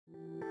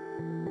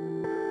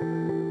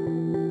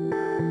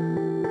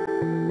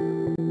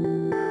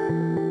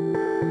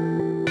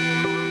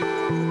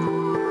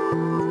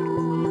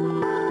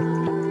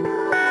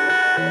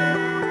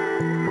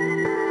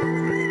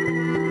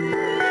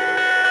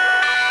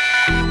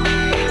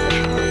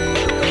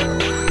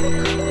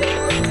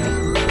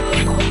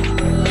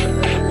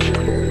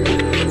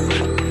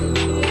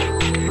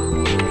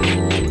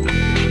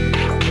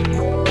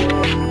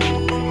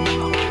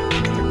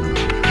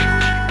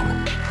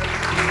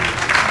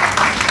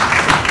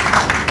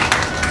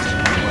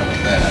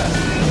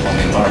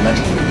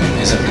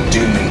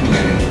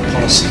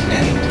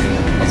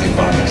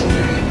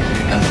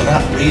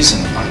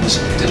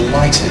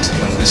delighted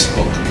when this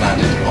book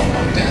landed on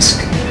my desk.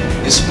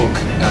 This book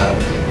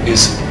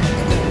is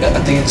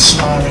at the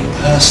inspiring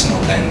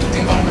personal end of the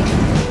environmental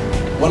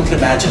movement. One can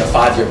imagine a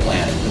 5-year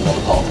plan in the world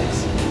of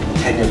politics, a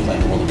 10-year plan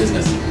in the world of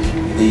business.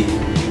 The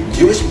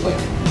Jewish plan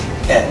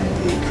and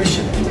the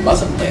Christian and the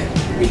Muslim plan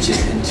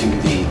reaches into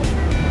the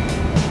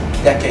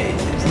decade,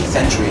 into the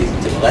centuries,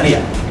 into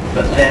millennia.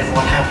 But then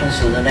what happens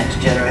to the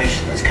next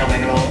generation that's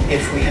coming along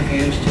if we have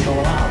used it all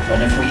up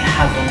and if we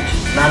haven't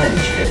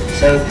managed it?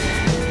 So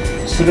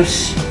sort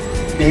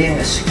of being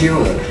a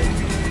steward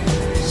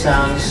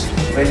sounds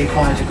really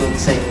quite a good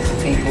thing for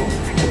people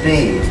to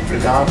be,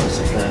 regardless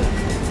of their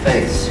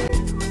faiths.